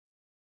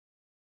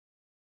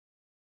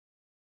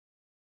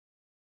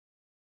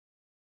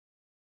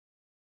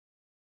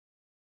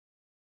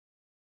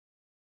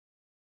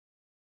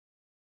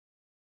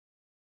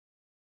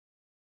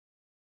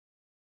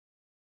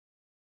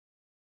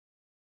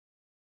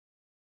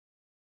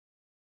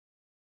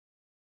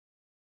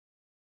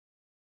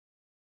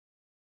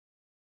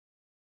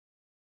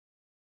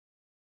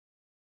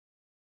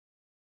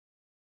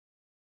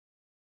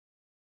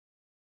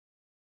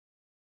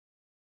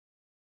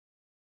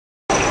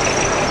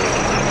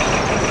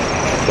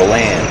The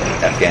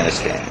land,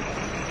 Afghanistan.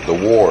 The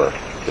war,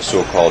 the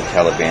so-called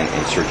Taliban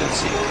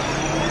insurgency.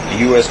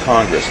 The U.S.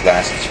 Congress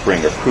last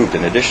spring approved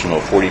an additional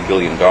 $40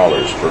 billion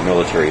for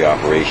military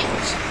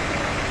operations,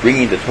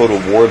 bringing the total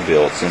war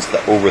bill since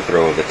the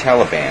overthrow of the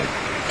Taliban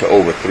to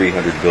over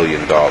 $300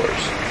 billion.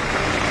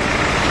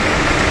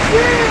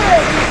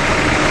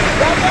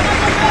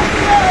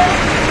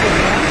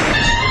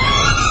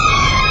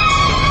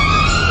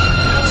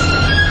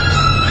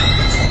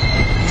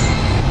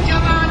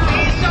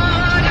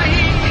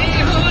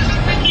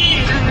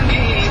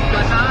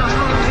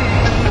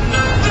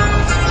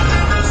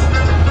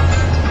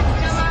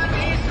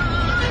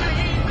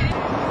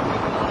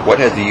 What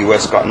has the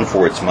U.S. gotten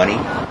for its money?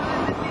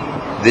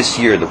 This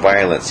year the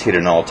violence hit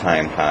an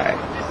all-time high.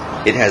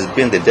 It has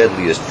been the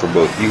deadliest for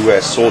both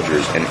U.S.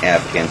 soldiers and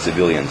Afghan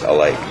civilians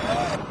alike.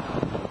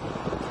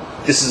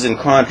 This is in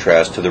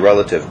contrast to the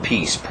relative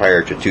peace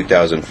prior to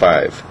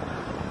 2005,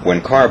 when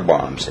car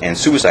bombs and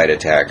suicide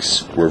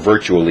attacks were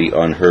virtually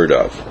unheard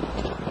of.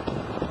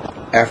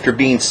 After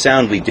being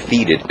soundly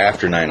defeated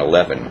after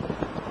 9/11,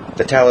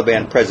 the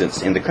Taliban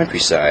presence in the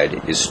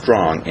countryside is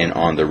strong and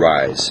on the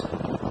rise.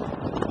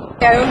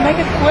 I will make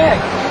it quick.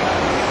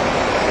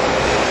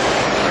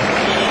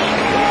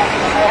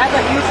 I have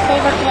a huge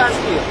favor to ask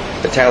you.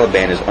 The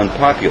Taliban is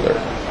unpopular,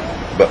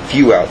 but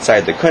few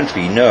outside the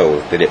country know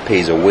that it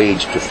pays a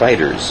wage to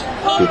fighters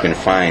who can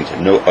find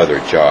no other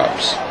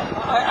jobs.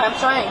 I'm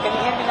trying. Can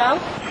you hear me now?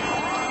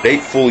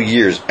 8 full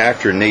years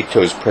after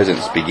NATO's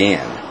presence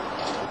began,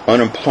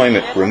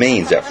 unemployment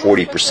remains at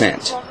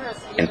 40%,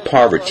 and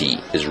poverty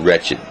is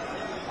wretched.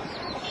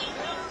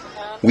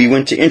 We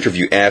went to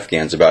interview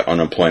Afghans about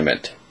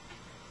unemployment.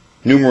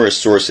 Numerous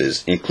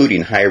sources,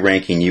 including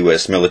high-ranking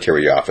U.S.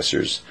 military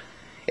officers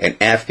and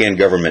Afghan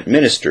government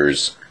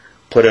ministers,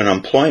 put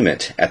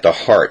unemployment at the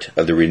heart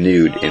of the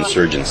renewed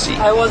insurgency.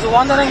 I was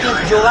wondering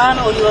if Joanne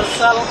or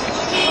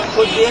yourself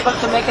would be able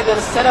to make it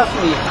instead of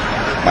me.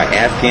 My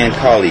Afghan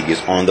colleague is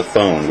on the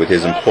phone with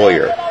his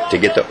employer to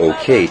get the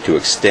okay to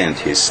extend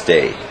his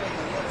stay.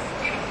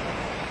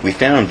 We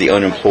found the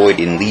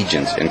unemployed in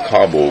legions in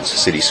Kabul's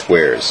city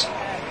squares.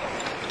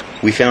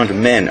 We found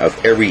men of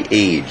every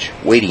age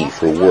waiting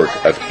for work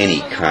of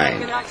any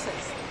kind.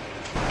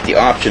 The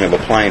option of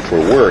applying for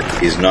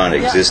work is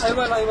non-existent.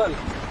 I will.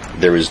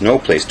 There is no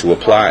place to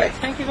apply.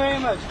 Thank you very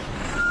much.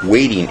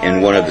 Waiting in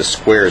one of the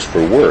squares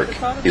for work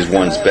is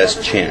one's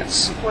best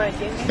chance,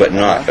 but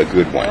not a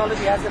good one.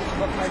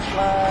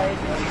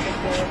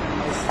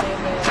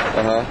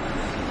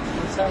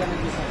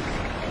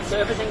 So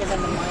everything is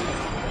in the mind.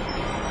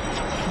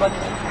 But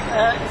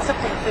except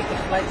for the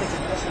flight ticket.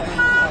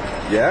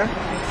 Yeah?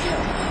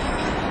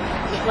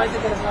 The flight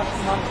ticket is not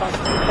non-cost.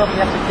 You probably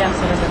have to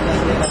cancel it and then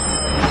later.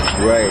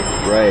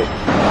 Right.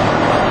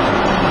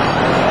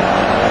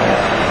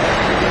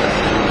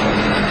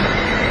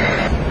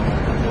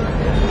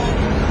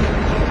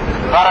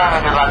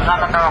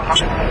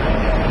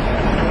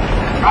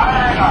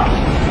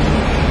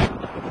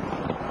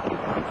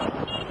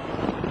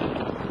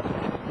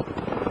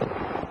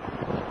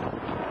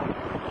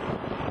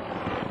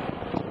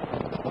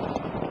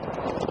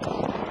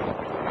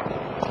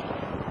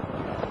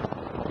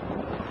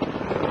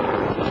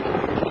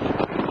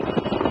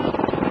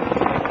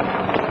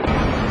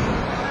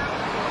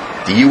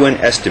 The UN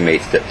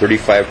estimates that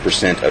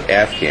 35% of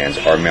Afghans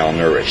are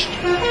malnourished.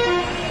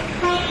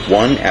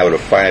 1 out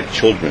of 5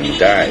 children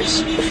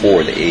dies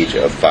before the age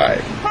of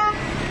 5.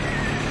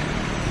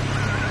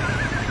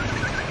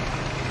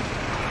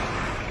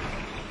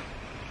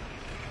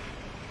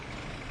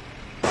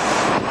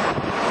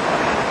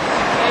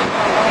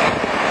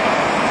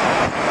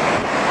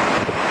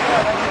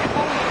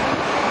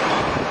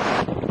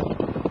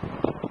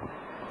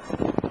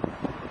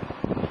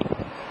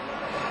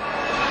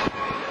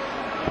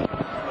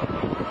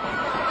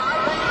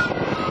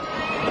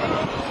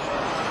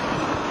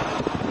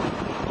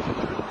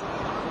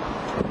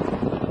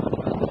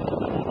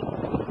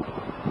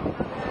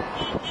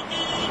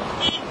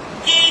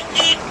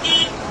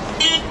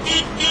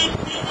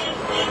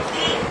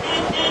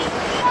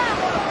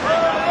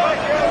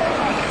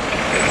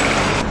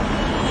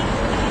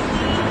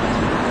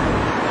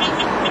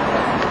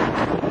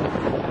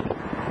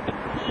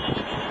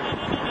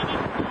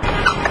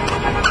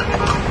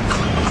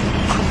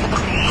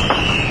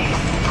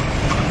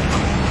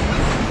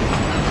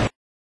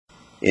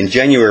 In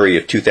January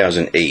of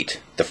 2008,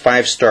 the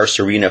 5-star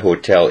Serena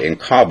Hotel in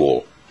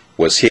Kabul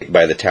was hit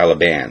by the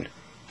Taliban,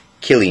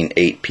 killing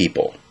 8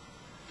 people.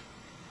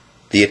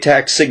 The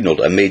attack signaled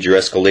a major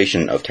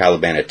escalation of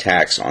Taliban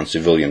attacks on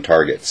civilian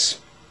targets.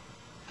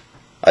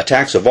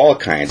 Attacks of all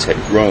kinds had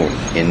grown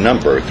in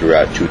number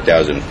throughout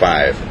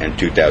 2005 and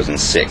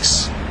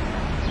 2006.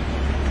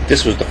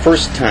 This was the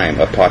first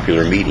time a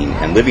popular meeting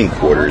and living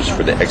quarters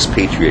for the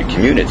expatriate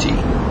community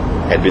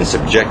had been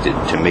subjected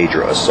to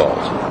major assault.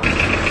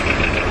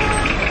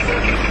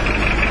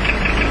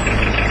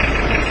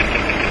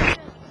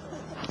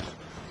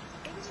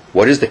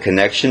 What is the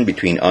connection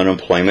between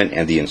unemployment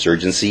and the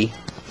insurgency?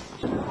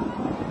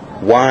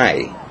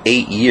 Why,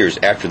 8 years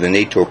after the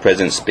NATO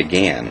presence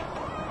began,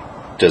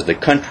 does the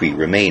country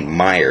remain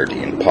mired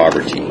in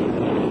poverty.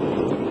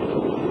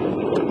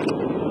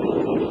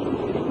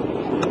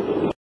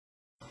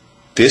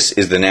 This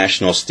is the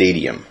National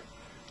Stadium,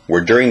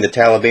 where during the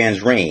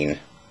Taliban's reign,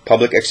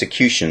 public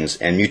executions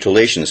and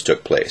mutilations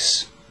took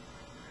place.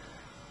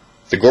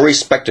 The gory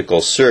spectacle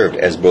served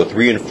as both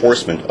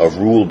reinforcement of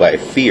rule by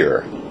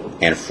fear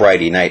and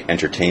Friday night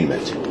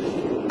entertainment.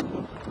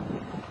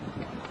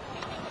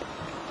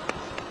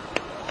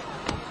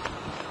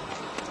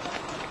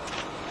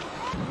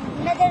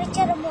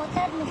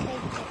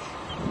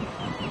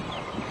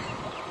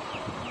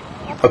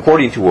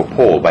 According to a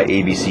poll by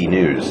ABC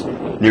News,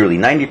 nearly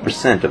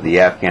 90% of the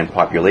Afghan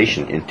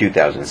population in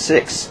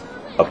 2006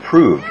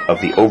 approved of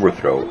the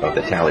overthrow of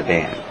the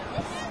Taliban.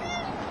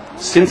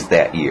 Since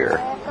that year,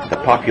 the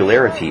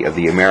popularity of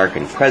the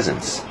American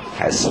presence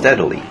has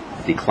steadily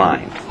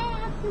declined.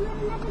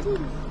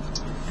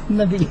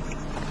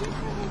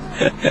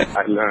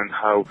 I learned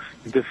how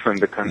different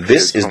the country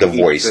This is the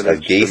voice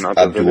of Gaith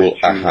Abdul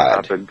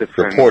Ahad,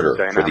 reporter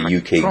for the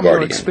UK From Guardian.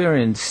 your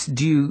experience,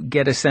 do you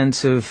get a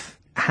sense of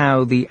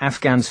how the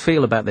Afghans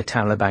feel about the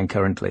Taliban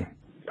currently?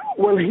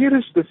 Well, here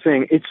is the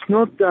thing. It's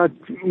not that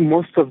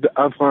most of the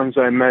Afghans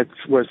I met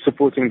were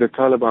supporting the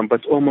Taliban,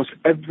 but almost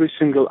every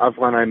single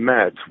Afghan I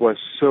met was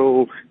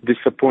so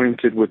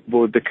disappointed with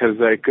both the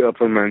Karzai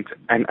government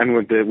and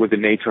with the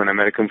NATO and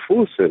American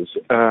forces.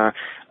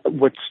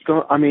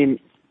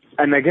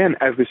 And again,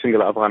 every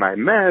single Afghan I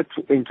met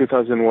in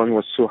 2001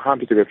 was so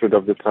happy to get rid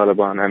of the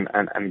Taliban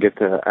and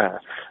get a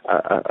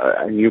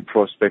new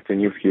prospect, a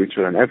new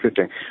future and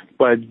everything.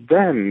 But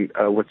then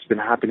what's been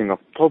happening of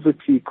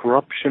poverty,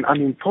 corruption,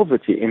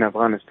 poverty in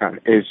Afghanistan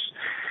is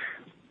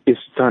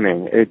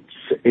stunning.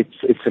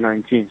 It's the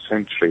 19th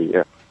century.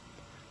 Yeah.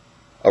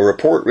 A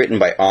report written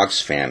by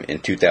Oxfam in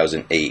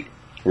 2008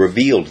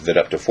 revealed that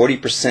up to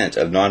 40%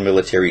 of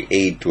non-military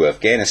aid to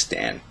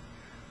Afghanistan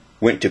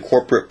went to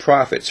corporate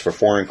profits for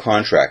foreign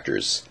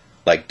contractors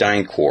like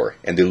DynCorp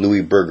and the Louis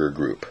Berger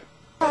Group.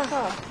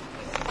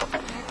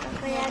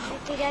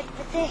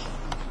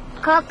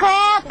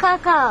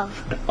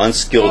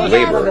 Unskilled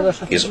labor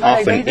is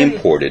often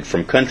imported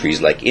from countries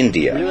like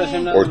India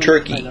or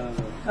Turkey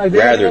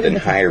rather than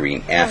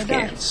hiring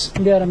Afghans.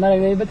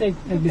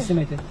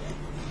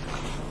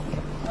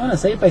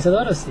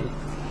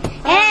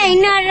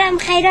 اینا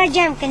خیرات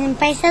جمع کنیم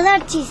پیسه دار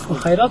چیست؟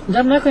 خیرات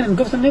جمع نکنیم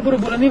گفتم برو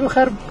برونی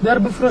بخر در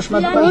بفروش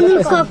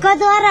اونو کاکا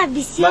داره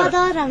بسیار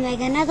داره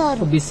مگه نداره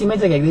بیسی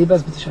میده یک دیگه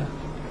بس بتشه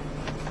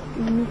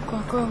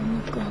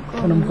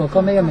اونو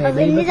کاکا میگه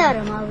آبونی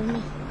دارم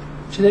آبونی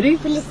چی داری؟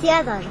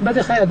 پلیسیا دارم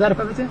بده خیرات در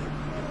پا بده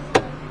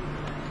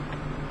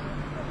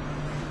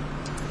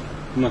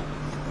نه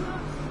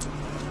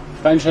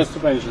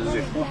 565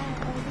 زیر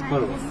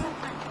برو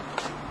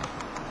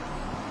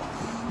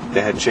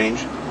They had change?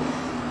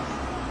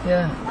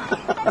 Yeah.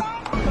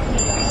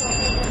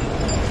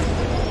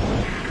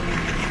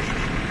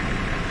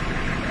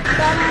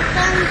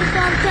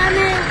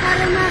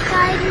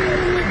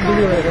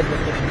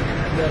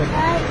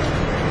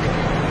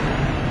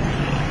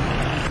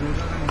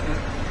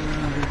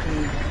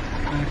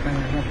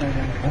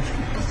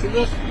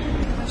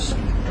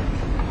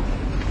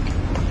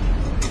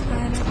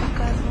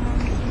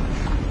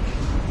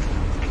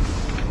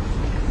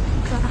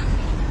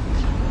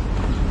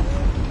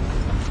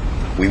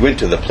 We went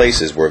to the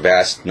places where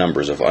vast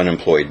numbers of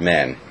unemployed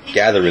men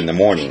gather in the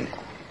morning,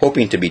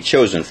 hoping to be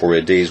chosen for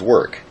a day's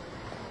work,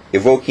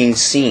 evoking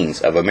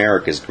scenes of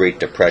America's Great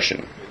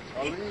Depression.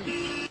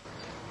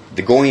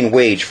 The going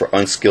wage for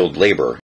unskilled labor